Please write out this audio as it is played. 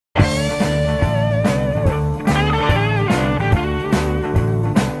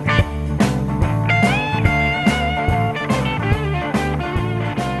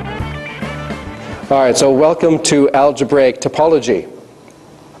All right, so welcome to Algebraic Topology.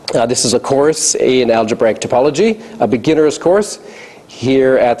 This is a course in Algebraic Topology, a beginner's course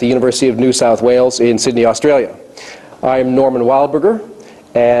here at the University of New South Wales in Sydney, Australia. I'm Norman Wildberger,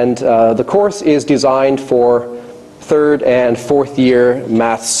 and the course is designed for third and fourth year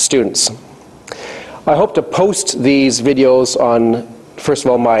maths students. I hope to post these videos on, first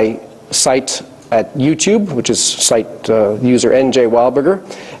of all, my site at YouTube, which is site user N J Wildberger,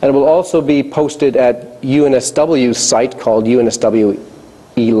 and it will also be posted at UNSW's site called UNSW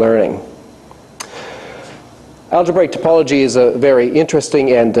e-learning. Algebraic topology is a very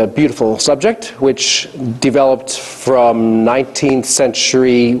interesting and beautiful subject which developed from 19th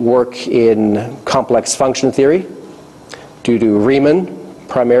century work in complex function theory due to Riemann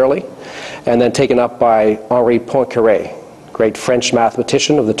primarily, and then taken up by Henri Poincaré, great French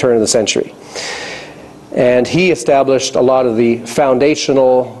mathematician of the turn of the century. And he established a lot of the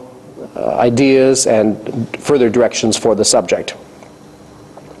foundational ideas and further directions for the subject.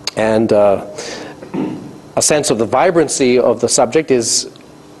 And a sense of the vibrancy of the subject is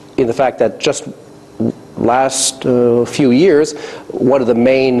in the fact that just last few years, one of the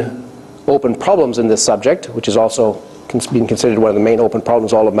main open problems in this subject, which is also being considered one of the main open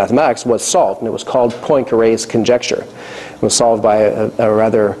problems all of mathematics, was solved, and it was called Poincaré's conjecture. It was solved by a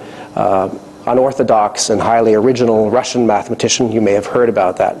rather unorthodox and highly original Russian mathematician. You may have heard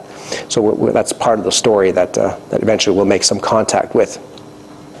about that. So that's part of the story that eventually we'll make some contact with.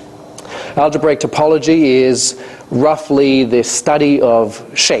 Algebraic topology is roughly the study of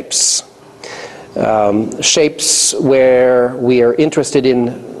shapes. Shapes where we are interested in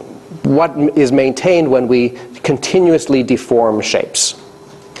what is maintained when we continuously deform shapes.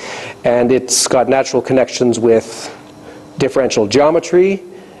 And it's got natural connections with differential geometry,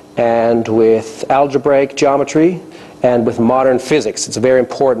 and with algebraic geometry, and with modern physics. It's very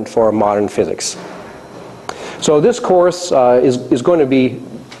important for modern physics. So this course is going to be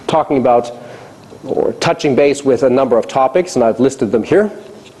talking about or touching base with a number of topics, and I've listed them here.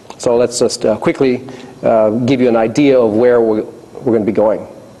 So let's just quickly give you an idea of where we're going to be going.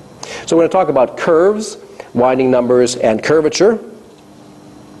 So we're going to talk about curves, winding numbers, and curvature.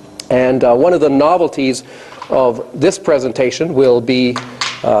 And one of the novelties of this presentation will be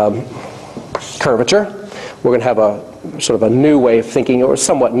curvature. We're going to have a sort of a new way of thinking, or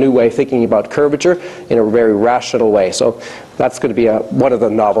somewhat new way of thinking about curvature in a very rational way. So that's going to be one of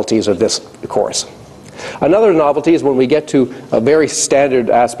the novelties of this course. Another novelty is when we get to a very standard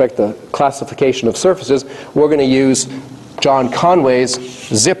aspect, the classification of surfaces, we're going to use John Conway's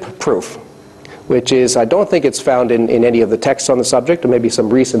zip proof, which is, I don't think it's found in any of the texts on the subject, or maybe some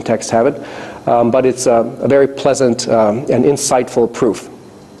recent texts have it, but it's a very pleasant and insightful proof.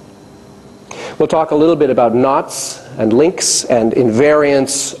 We'll talk a little bit about knots and links and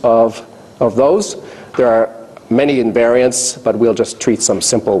invariants of those. There are many invariants, but we'll just treat some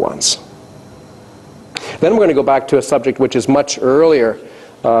simple ones. Then we're going to go back to a subject which is much earlier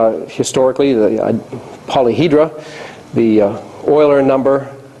historically, the polyhedra, the Euler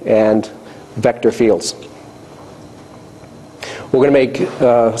number, and vector fields. We're going to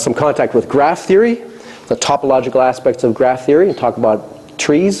make some contact with graph theory, the topological aspects of graph theory, and talk about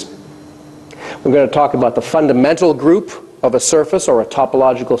trees. We're going to talk about the fundamental group of a surface or a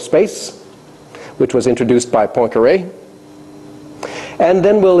topological space, which was introduced by Poincaré. And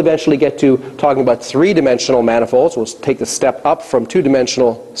then we'll eventually get to talking about three-dimensional manifolds. We'll take the step up from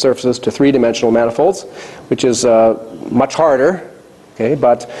two-dimensional surfaces to three-dimensional manifolds, which is much harder. Okay,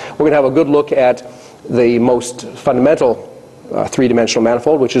 but we're going to have a good look at the most fundamental three-dimensional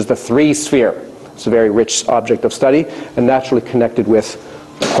manifold, which is the three-sphere. It's a very rich object of study and naturally connected with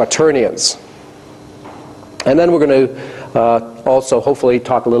quaternions. And then we're going to also hopefully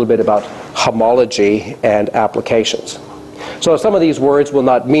talk a little bit about homology and applications. So some of these words will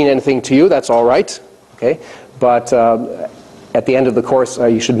not mean anything to you. That's all right. Okay? But at the end of the course,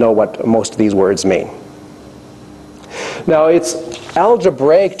 you should know what most of these words mean. Now, it's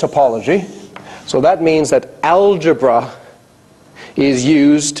algebraic topology, so that means that algebra is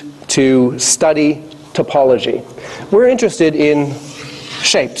used to study topology. We're interested in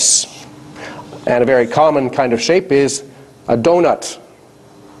shapes, and a very common kind of shape is a donut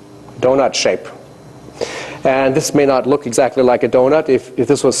shape. And this may not look exactly like a donut. If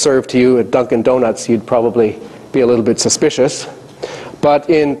this was served to you at Dunkin' Donuts, you'd probably be a little bit suspicious.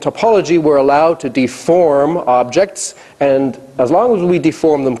 But in topology, we're allowed to deform objects, and as long as we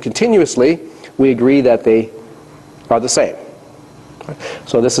deform them continuously, we agree that they are the same.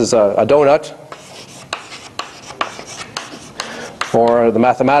 So this is a donut, or the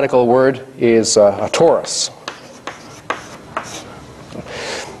mathematical word is a torus.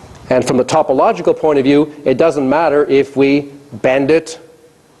 And from the topological point of view, it doesn't matter if we bend it,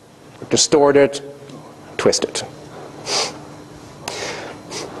 distort it, twist it.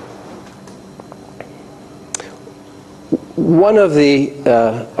 One of the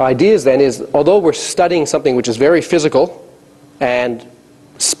ideas then is, although we're studying something which is very physical and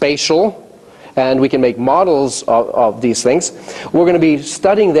spatial, and we can make models of these things, we're going to be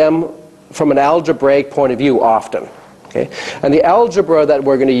studying them from an algebraic point of view often. Okay? And the algebra that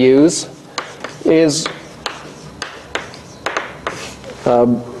we're going to use is a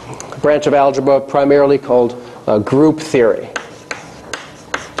branch of algebra primarily called group theory.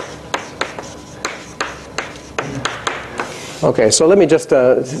 Okay, so let me just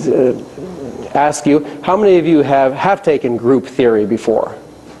ask you, how many of you have taken group theory before?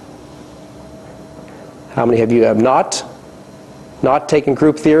 How many of you have not taken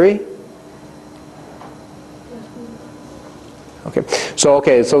group theory?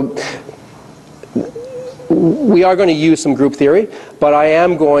 Okay, so we are going to use some group theory, but I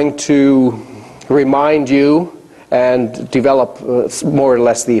am going to remind you and develop more or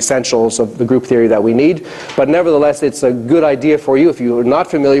less the essentials of the group theory that we need. But nevertheless, it's a good idea for you, if you are not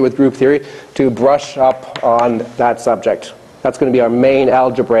familiar with group theory, to brush up on that subject. That's going to be our main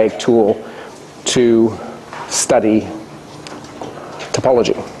algebraic tool to study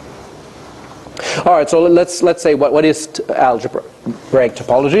topology. All right, so let's say what is algebraic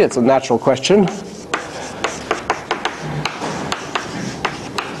topology? It's a natural question.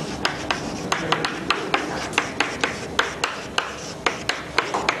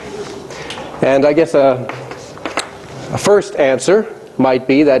 And I guess a first answer might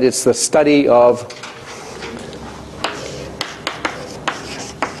be that it's the study of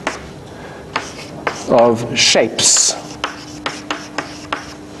shapes.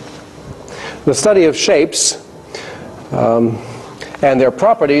 The study of shapes and their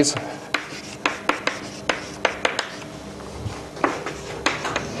properties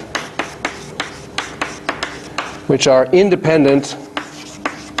which are independent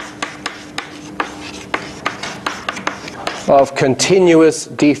of continuous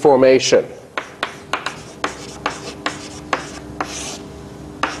deformation.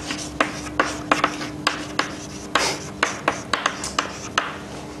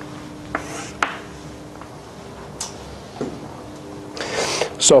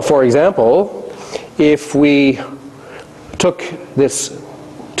 So for example, if we took this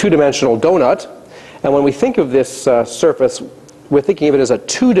two-dimensional donut, and when we think of this surface, we're thinking of it as a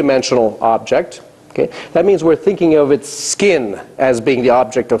two-dimensional object. Okay? That means we're thinking of its skin as being the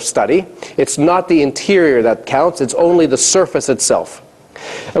object of study. It's not the interior that counts, it's only the surface itself.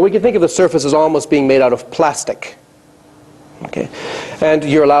 And we can think of the surface as almost being made out of plastic. Okay? And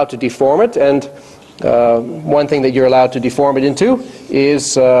you're allowed to deform it, and one thing that you're allowed to deform it into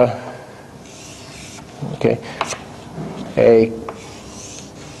is a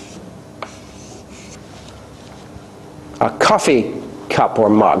coffee cup or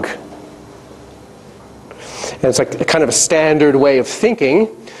mug. And it's like a kind of a standard way of thinking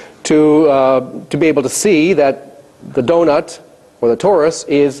to be able to see that the donut or the torus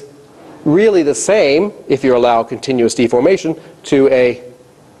is really the same, if you allow continuous deformation, to a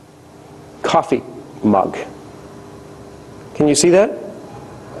coffee mug. Can you see that?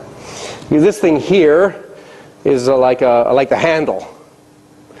 This thing here is like the handle.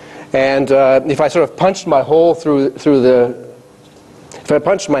 And if I sort of punched my hole if I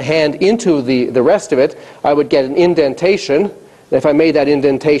punched my hand into the rest of it, I would get an indentation. And if I made that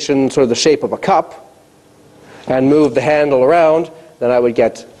indentation sort of the shape of a cup and moved the handle around, then I would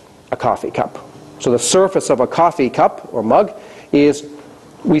get a coffee cup. So the surface of a coffee cup or mug is,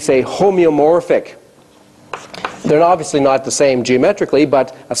 we say, homeomorphic. They're obviously not the same geometrically,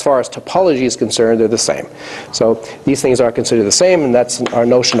 but as far as topology is concerned, they're the same. So these things are considered the same, and that's our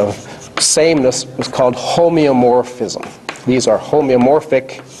notion of sameness is called homeomorphism. These are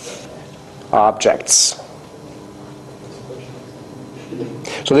homeomorphic objects.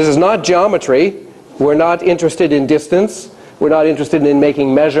 So this is not geometry. We're not interested in distance. We're not interested in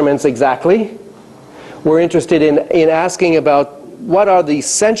making measurements exactly. We're interested in asking about what are the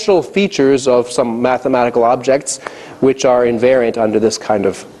essential features of some mathematical objects which are invariant under this kind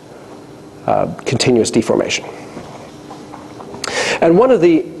of continuous deformation. And one of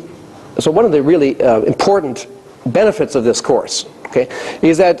the really important benefits of this course, okay,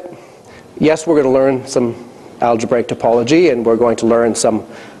 is that yes, we're going to learn some algebraic topology and we're going to learn some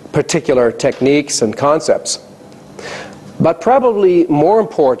particular techniques and concepts. But probably more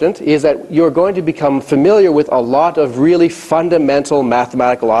important is that you're going to become familiar with a lot of really fundamental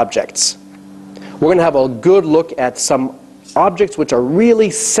mathematical objects. We're going to have a good look at some objects which are really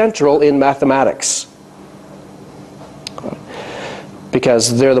central in mathematics,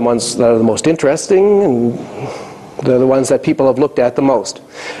 because they're the ones that are the most interesting, and they're the ones that people have looked at the most.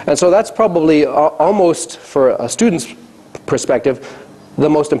 And so that's probably almost, for a student's perspective, the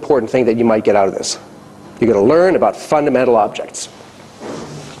most important thing that you might get out of this. You're going to learn about fundamental objects.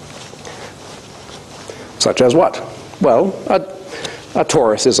 Such as what? Well, a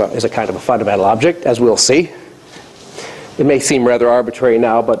torus is a kind of a fundamental object, as we'll see. It may seem rather arbitrary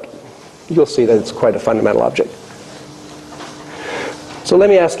now, but you'll see that it's quite a fundamental object. So let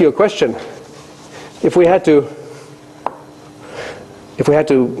me ask you a question. If we had to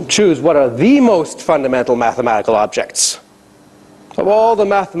choose what are the most fundamental mathematical objects, of all the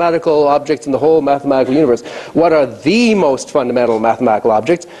mathematical objects in the whole mathematical universe, what are the most fundamental mathematical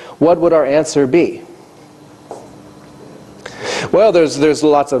objects, what would our answer be? Well, there's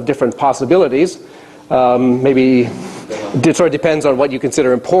lots of different possibilities. Maybe it sort of depends on what you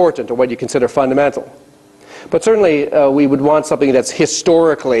consider important or what you consider fundamental. But certainly we would want something that's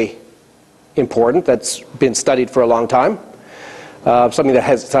historically important, that's been studied for a long time, something that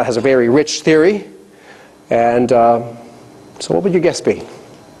has a very rich theory. And so what would your guess be?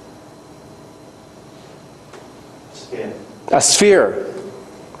 Sphere. A sphere.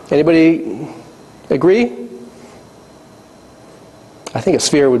 Anybody agree? I think a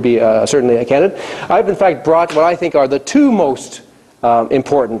sphere would be certainly a candidate. I've in fact brought what I think are the two most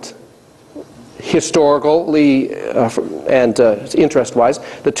important, historically and interest-wise,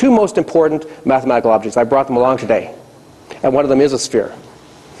 the two most important mathematical objects. I brought them along today, and one of them is a sphere.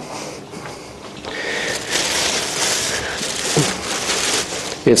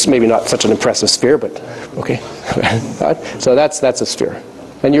 It's maybe not such an impressive sphere, but okay. So that's a sphere.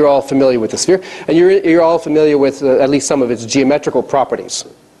 And you're all familiar with the sphere, and you're all familiar with at least some of its geometrical properties.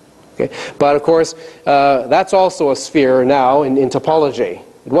 Okay? But of course, that's also a sphere now in topology.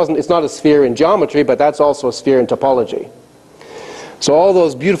 It's not a sphere in geometry, but that's also a sphere in topology. So all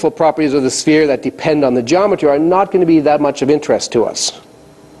those beautiful properties of the sphere that depend on the geometry are not going to be that much of interest to us.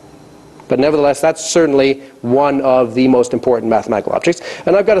 But nevertheless, that's certainly one of the most important mathematical objects.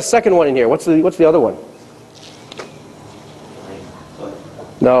 And I've got a second one in here. What's the other one?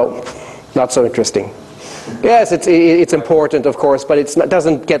 No, not so interesting. Yes, it's important, of course, but it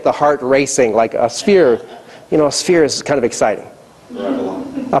doesn't get the heart racing like a sphere. You know, a sphere is kind of exciting.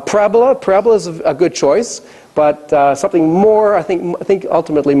 A parabola. Parabola is a good choice, but something more, I think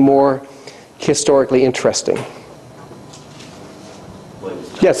ultimately more historically interesting.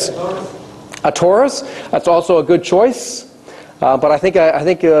 Yes, a torus. That's also a good choice, but I think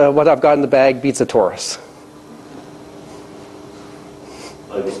what I've got in the bag beats a torus.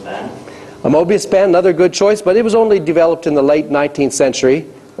 A Mobius band, another good choice, but it was only developed in the late 19th century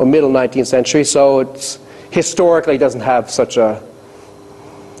or middle 19th century, so it's historically doesn't have such a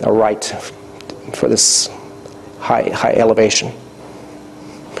right for this high elevation.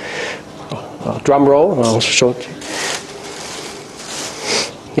 Drum roll, and I'll show it.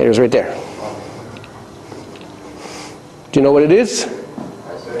 Yeah, it was right there. Do you know what it is?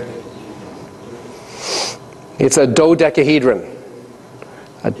 It's a dodecahedron.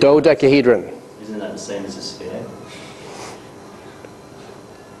 A dodecahedron. Isn't that the same as a sphere?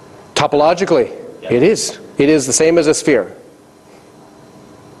 Topologically, yep. It is. It is the same as a sphere.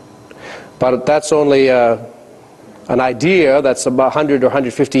 But that's only an idea that's about 100 or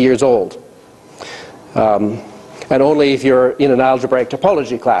 150 years old. And only if you're in an algebraic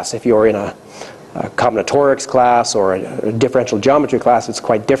topology class. If you're in a combinatorics class or a differential geometry class, it's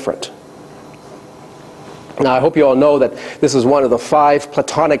quite different. Now, I hope you all know that this is one of the 5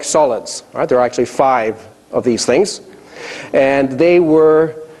 Platonic solids. Right? There are actually 5 of these things. And they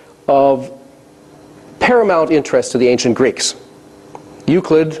were of paramount interest to the ancient Greeks.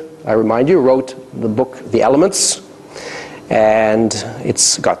 Euclid, I remind you, wrote the book The Elements. And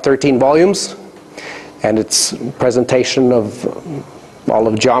it's got 13 volumes. And it's a presentation of all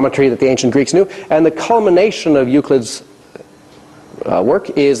of geometry that the ancient Greeks knew. And the culmination of Euclid's work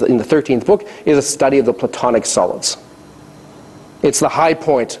is, in the 13th book, is a study of the Platonic solids. It's the high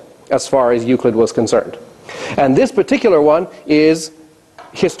point as far as Euclid was concerned. And this particular one is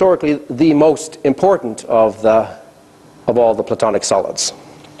historically the most important of all the Platonic solids.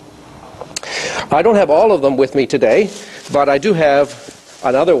 I don't have all of them with me today, but I do have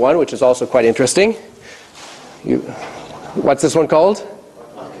another one which is also quite interesting. What's this one called?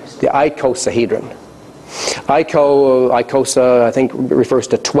 The icosahedron. Icosa, I think, refers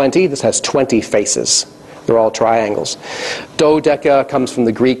to 20. This has 20 faces. They're all triangles. Dodeca comes from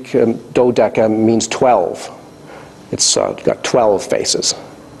the Greek. Dodeca means 12. It's got 12 faces.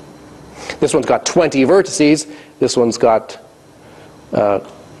 This one's got 20 vertices. This one's got 12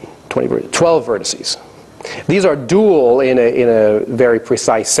 vertices. These are dual in a very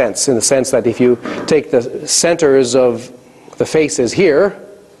precise sense, in the sense that if you take the centers of the faces here,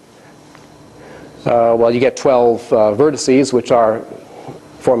 well, you get 12 vertices, which are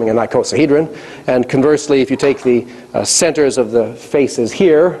forming a icosahedron. And conversely, if you take the centers of the faces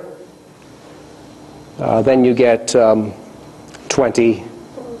here, then you get 20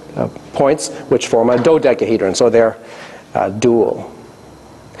 points, which form a dodecahedron. So they're dual.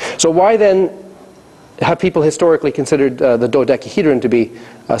 So why then have people historically considered the dodecahedron to be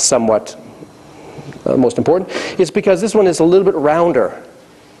somewhat most important? It's because this one is a little bit rounder.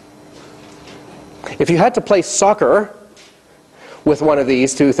 If you had to play soccer with one of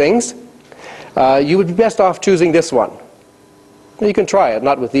these two things, you would be best off choosing this one. You can try it,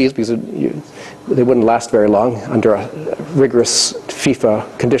 not with these, because they wouldn't last very long under rigorous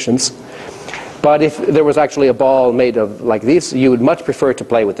FIFA conditions. But if there was actually a ball made of like these, you would much prefer to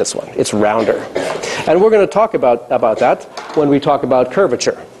play with this one. It's rounder. And we're going to talk about that when we talk about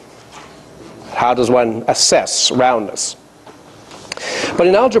curvature. How does one assess roundness? But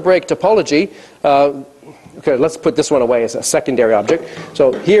in algebraic topology, okay, let's put this one away as a secondary object.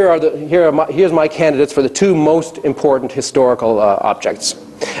 So here's my candidates for the two most important historical objects.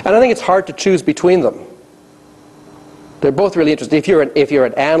 And I think it's hard to choose between them. They're both really interesting. If you're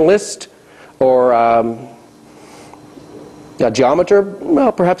an analyst or a geometer,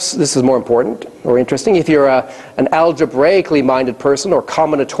 well, perhaps this is more important or interesting. If you're an algebraically minded person or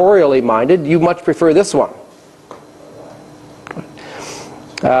combinatorially minded, you much prefer this one.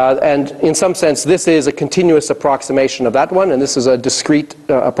 And in some sense, this is a continuous approximation of that one, and this is a discrete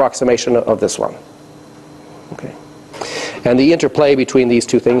approximation of this one. Okay. And the interplay between these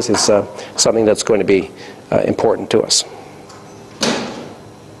two things is something that's going to be important to us.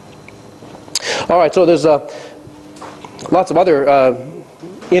 All right, so there's lots of other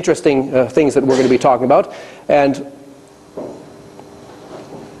interesting things that we're going to be talking about. And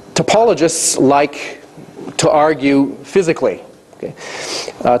topologists like to argue physically. Okay.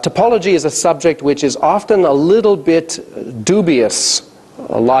 Topology is a subject which is often a little bit dubious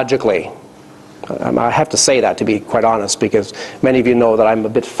logically. I have to say that, to be quite honest, because many of you know that I'm a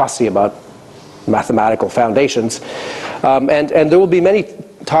bit fussy about mathematical foundations. And there will be many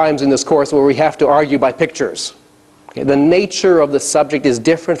times in this course where we have to argue by pictures. Okay. The nature of the subject is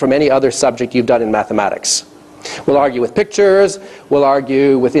different from any other subject you've done in mathematics. We'll argue with pictures, we'll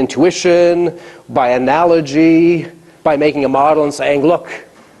argue with intuition, by analogy, by making a model and saying, look.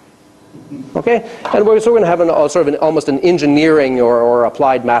 Okay? And we're going to have almost an engineering or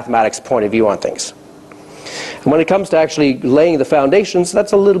applied mathematics point of view on things. And when it comes to actually laying the foundations,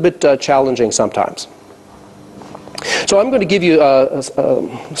 that's a little bit challenging sometimes. So I'm going to give you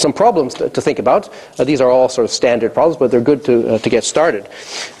some problems to think about. These are all sort of standard problems, but they're good to get started.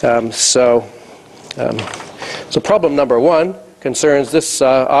 So problem number one concerns this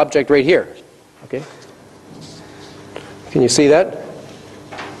object right here. Okay? Can you see that?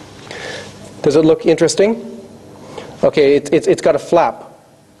 Does it look interesting? Okay, it's got a flap.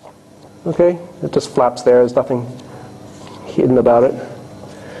 Okay, it just flaps there. There's nothing hidden about it.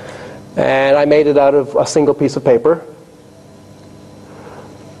 And I made it out of a single piece of paper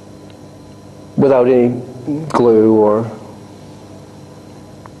without any glue, or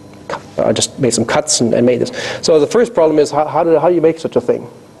I just made some cuts and made this. So the first problem is how do you make such a thing?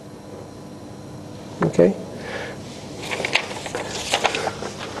 Okay.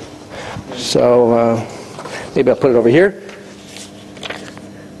 So maybe I'll put it over here.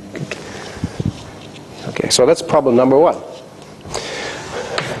 Okay, so that's problem number one.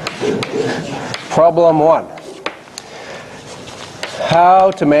 Problem one.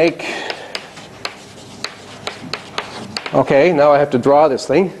 How to make... Okay, now I have to draw this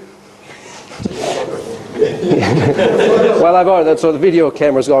thing. Well, I've already, so the video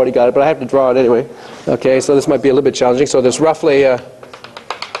camera's already got it, but I have to draw it anyway. Okay, so this might be a little bit challenging. So there's roughly...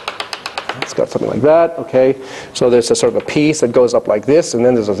 it's got something like that, okay. So there's a sort of a piece that goes up like this, and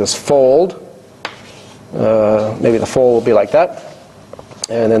then there's this fold. Maybe the fold will be like that.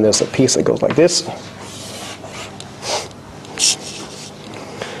 And then there's a piece that goes like this.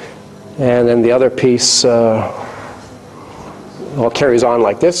 And then the other piece carries on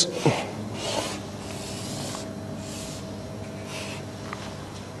like this.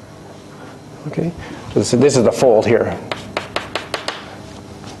 Okay, so this is the fold here.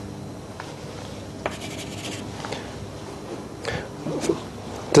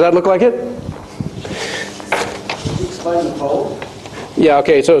 Does that look like it? Can you explain the fold? Yeah,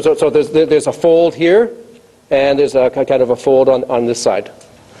 okay, so there's a fold here, and there's a kind of a fold on this side.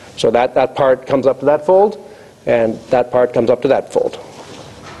 So that part comes up to that fold, and that part comes up to that fold.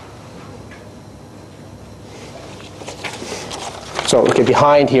 So okay,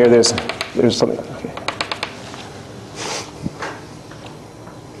 behind here there's something. Okay.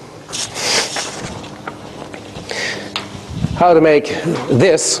 How to make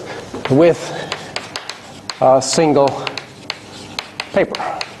this with a single paper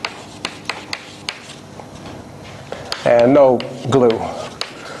and no glue.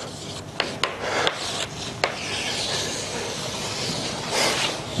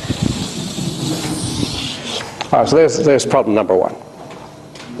 All right, so there's problem number one.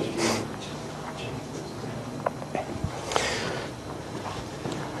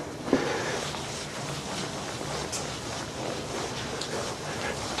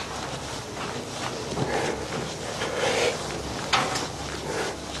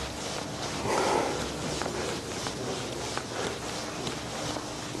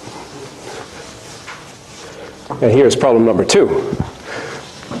 And here's problem number two.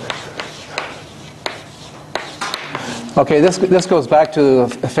 Okay, this goes back to a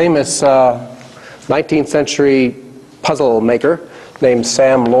famous 19th century puzzle maker named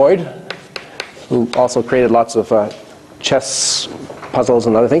Sam Lloyd, who also created lots of chess puzzles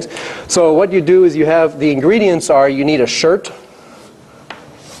and other things. So what you do is you have the ingredients are you need a shirt,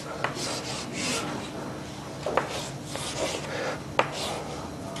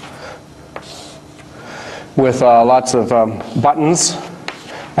 with lots of buttons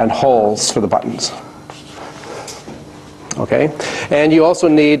and holes for the buttons. Okay, and you also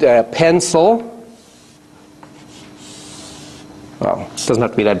need a pencil. Well, it doesn't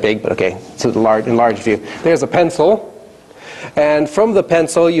have to be that big, but okay, it's a large view. There's a pencil, and from the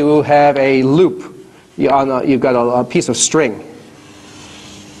pencil you have a loop. You've got a piece of string,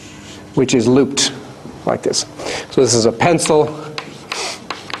 which is looped like this. So this is a pencil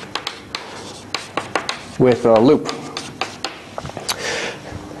with a loop.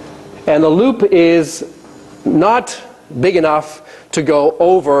 And the loop is not big enough to go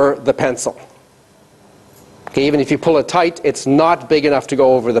over the pencil. Okay, even if you pull it tight, it's not big enough to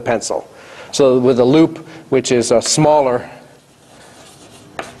go over the pencil. So with a loop which is smaller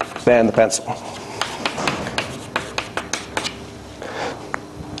than the pencil.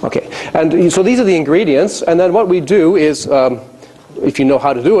 Okay, and so these are the ingredients, and then what we do is, if you know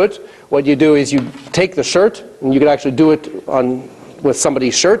how to do it, what you do is you take the shirt, and you can actually do it with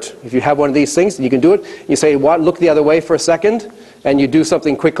somebody's shirt. If you have one of these things, you can do it. You say, "What? Look the other way for a second," and you do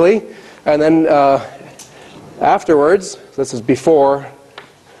something quickly. And then afterwards, this is before,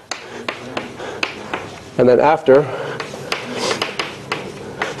 and then after,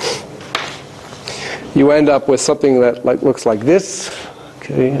 you end up with something that looks like this.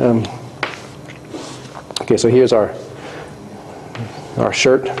 Okay. Okay. So here's our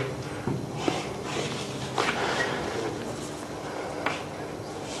shirt.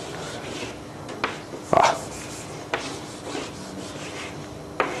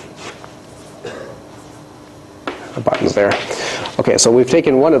 The buttons there. Okay, so we've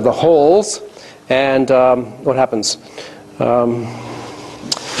taken one of the holes, and what happens? I'll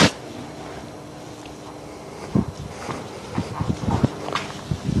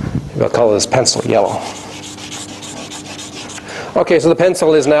color this pencil yellow. Okay, so the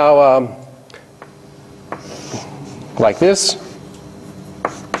pencil is now like this.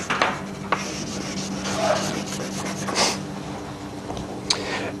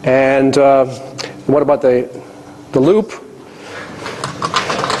 And what about the loop?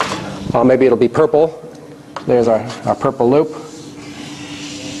 Maybe it'll be purple. There's our purple loop.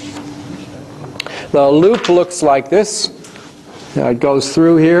 The loop looks like this. It goes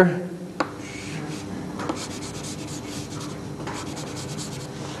through here.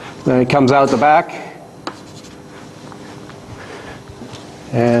 Then it comes out the back.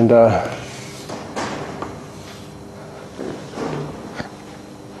 And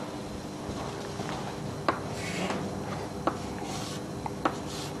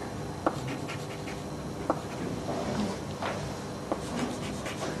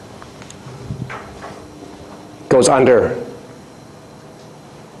goes under.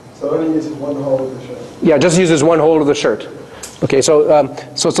 So it only uses one hole of the shirt? Yeah, just uses one hole of the shirt. Okay, so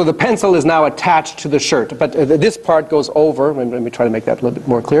so the pencil is now attached to the shirt, but this part goes over. Let me try to make that a little bit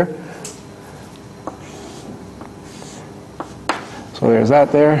more clear. So there's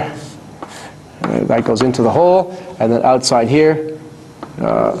that there. That goes into the hole, and then outside here.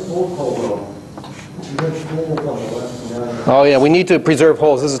 Oh yeah, we need to preserve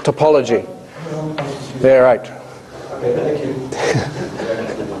holes. This is topology. Yeah, right. Okay, thank you.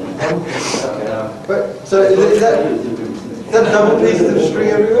 But so is that Is that double pieces of string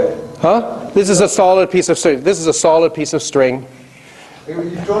everywhere? Huh? This is a solid piece of string. This is a solid piece of string.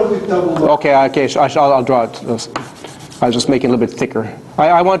 You've drawn it with double. Okay, I'll draw it. I was just making it a little bit thicker.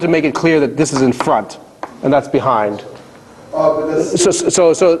 I want to make it clear that this is in front, and that's behind. Oh, but that's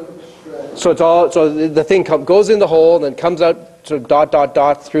So it's all. So the thing goes in the hole, and then comes out sort of dot dot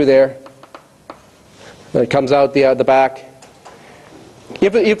dot through there. Then it comes out the back.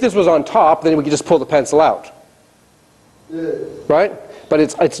 If this was on top, then we could just pull the pencil out. yeah. Right? But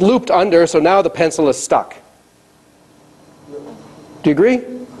it's looped under, so now the pencil is stuck. Do you agree?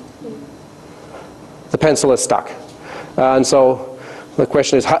 The pencil is stuck. And so the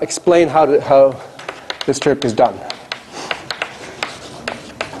question is, explain how this trick is done.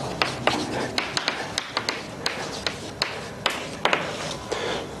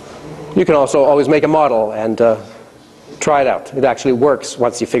 You can also always make a model and try it out. It actually works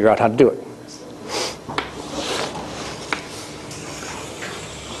once you figure out how to do it.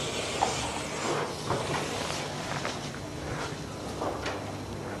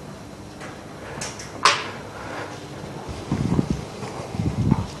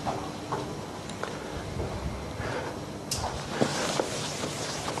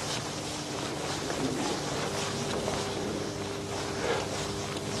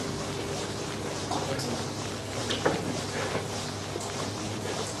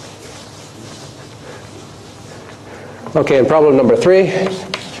 Okay, and problem number 3.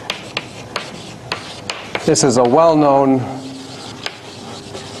 This is a well-known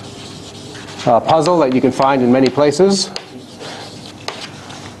puzzle that you can find in many places.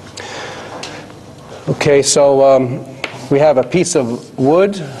 Okay, so we have a piece of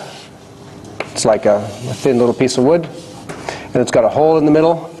wood. It's like a thin little piece of wood, and it's got a hole in the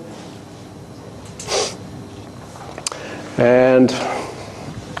middle. And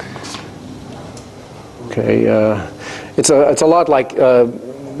okay, it's a lot like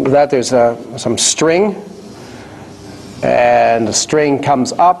that. There's some string, and the string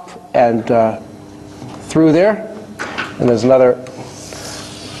comes up and through there, and there's another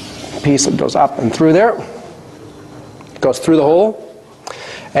piece that goes up and through there. It goes through the hole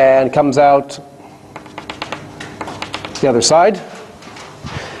and comes out the other side,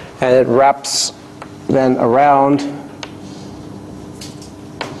 and it wraps then around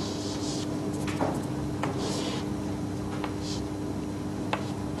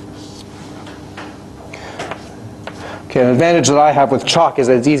Okay, an advantage that I have with chalk is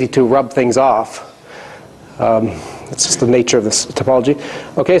that it's easy to rub things off. It's just the nature of this topology.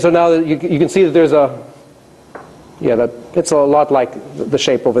 Okay, so now that you can see that there's it's a lot like the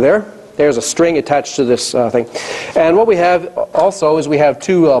shape over there. There's a string attached to this thing. And what we have also is we have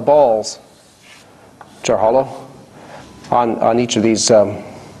 2 balls, which are hollow, on each of these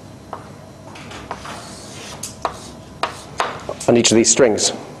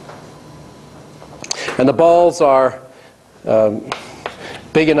strings. And the balls are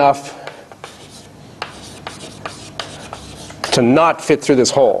big enough to not fit through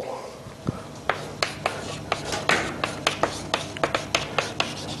this hole.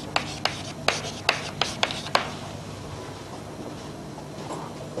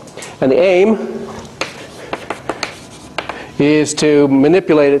 And the aim is to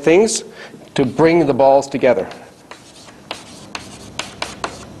manipulate things to bring the balls together.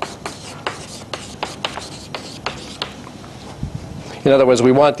 In other words,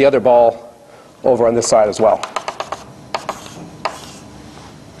 we want the other ball over on this side as well.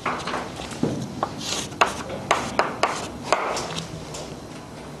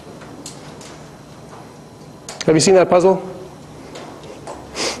 Have you seen that puzzle?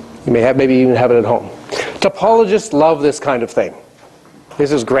 You maybe even have it at home. Topologists love this kind of thing.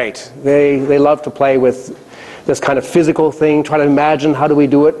 This is great. They love to play with this kind of physical thing, try to imagine how do we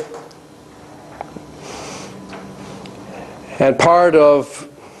do it. And part of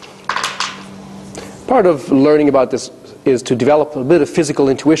learning about this is to develop a bit of physical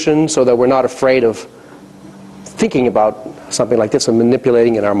intuition so that we're not afraid of thinking about something like this and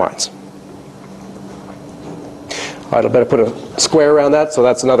manipulating in our minds. All right, I better put a square around that, so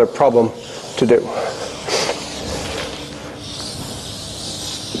that's another problem to do.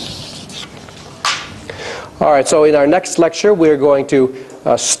 All right, so in our next lecture, we're going to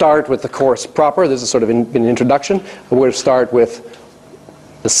start with the course proper. This is sort of an introduction. We're going to start with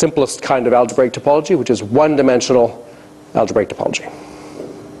the simplest kind of algebraic topology, which is one-dimensional algebraic topology.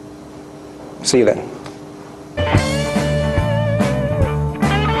 See you then.